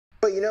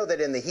Well, you know that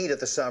in the heat of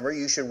the summer,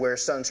 you should wear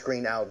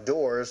sunscreen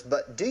outdoors,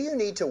 but do you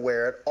need to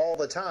wear it all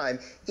the time,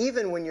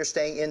 even when you're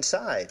staying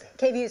inside?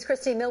 KVU's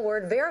Christy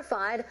Millward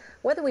verified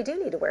whether we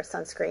do need to wear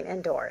sunscreen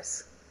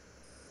indoors.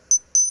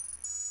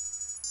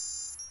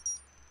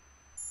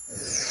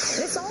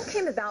 This all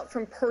came about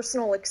from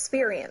personal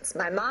experience.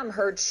 My mom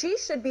heard she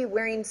should be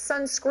wearing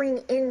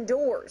sunscreen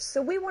indoors,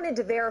 so we wanted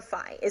to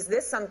verify, is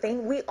this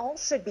something we all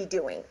should be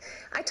doing?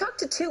 I talked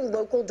to two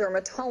local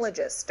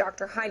dermatologists,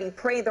 Dr. Heidi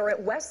Prather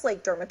at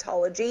Westlake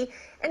Dermatology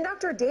and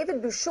Dr.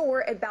 David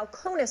Bouchard at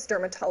Balcones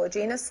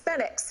Dermatology and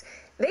Aesthetics.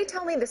 They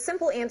tell me the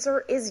simple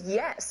answer is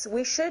yes,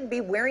 we should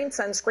be wearing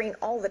sunscreen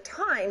all the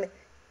time,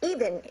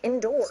 even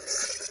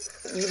indoors.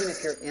 Even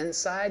if you're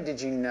inside,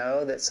 did you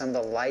know that some of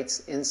the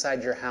lights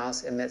inside your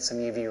house emit some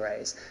UV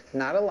rays?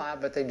 Not a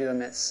lot, but they do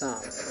emit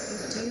some.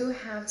 You do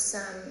have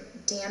some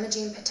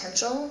damaging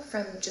potential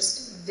from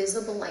just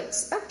visible light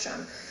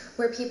spectrum,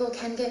 where people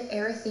can get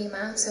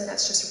erythema, so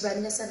that's just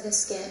redness of the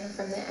skin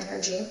from the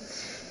energy.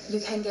 You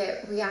can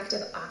get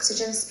reactive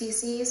oxygen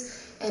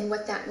species, and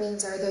what that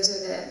means are those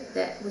are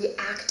the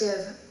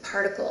reactive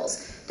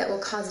particles that will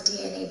cause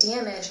DNA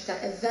damage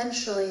that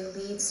eventually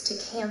leads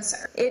to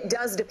cancer. It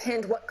does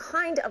depend what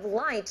kind of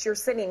light you're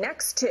sitting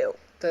next to.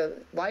 The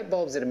light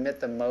bulbs that emit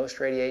the most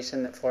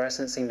radiation, that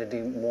fluorescent seem to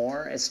do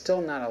more. It's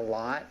still not a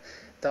lot.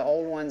 The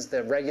old ones,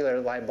 the regular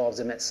light bulbs,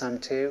 emit some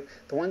too.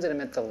 The ones that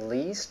emit the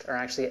least are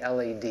actually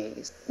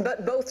LEDs.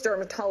 But both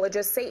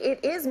dermatologists say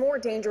it is more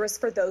dangerous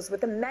for those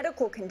with a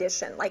medical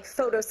condition like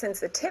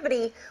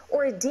photosensitivity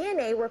or a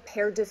DNA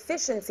repair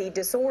deficiency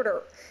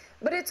disorder.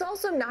 But it's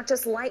also not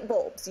just light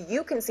bulbs.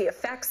 You can see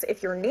effects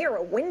if you're near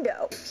a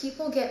window.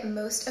 People get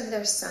most of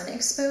their sun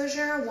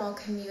exposure while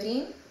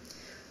commuting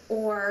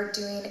or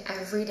doing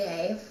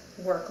everyday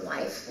work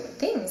life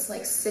things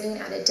like sitting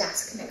at a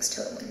desk next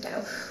to a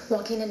window,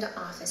 walking into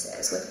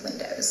offices with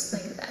windows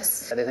like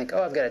this. They think,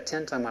 oh, I've got a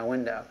tint on my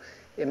window.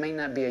 It may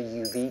not be a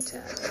UV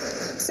tint.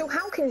 So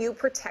how can you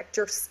protect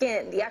your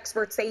skin? The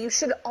experts say you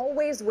should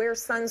always wear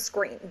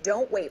sunscreen.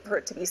 Don't wait for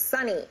it to be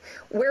sunny.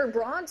 Wear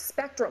broad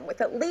spectrum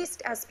with at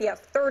least SPF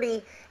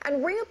 30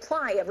 and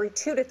reapply every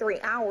 2 to 3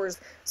 hours.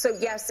 So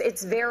yes,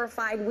 it's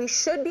verified we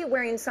should be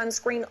wearing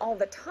sunscreen all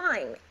the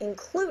time,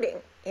 including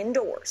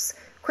indoors.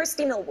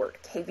 Christy Millward,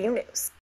 KVU News.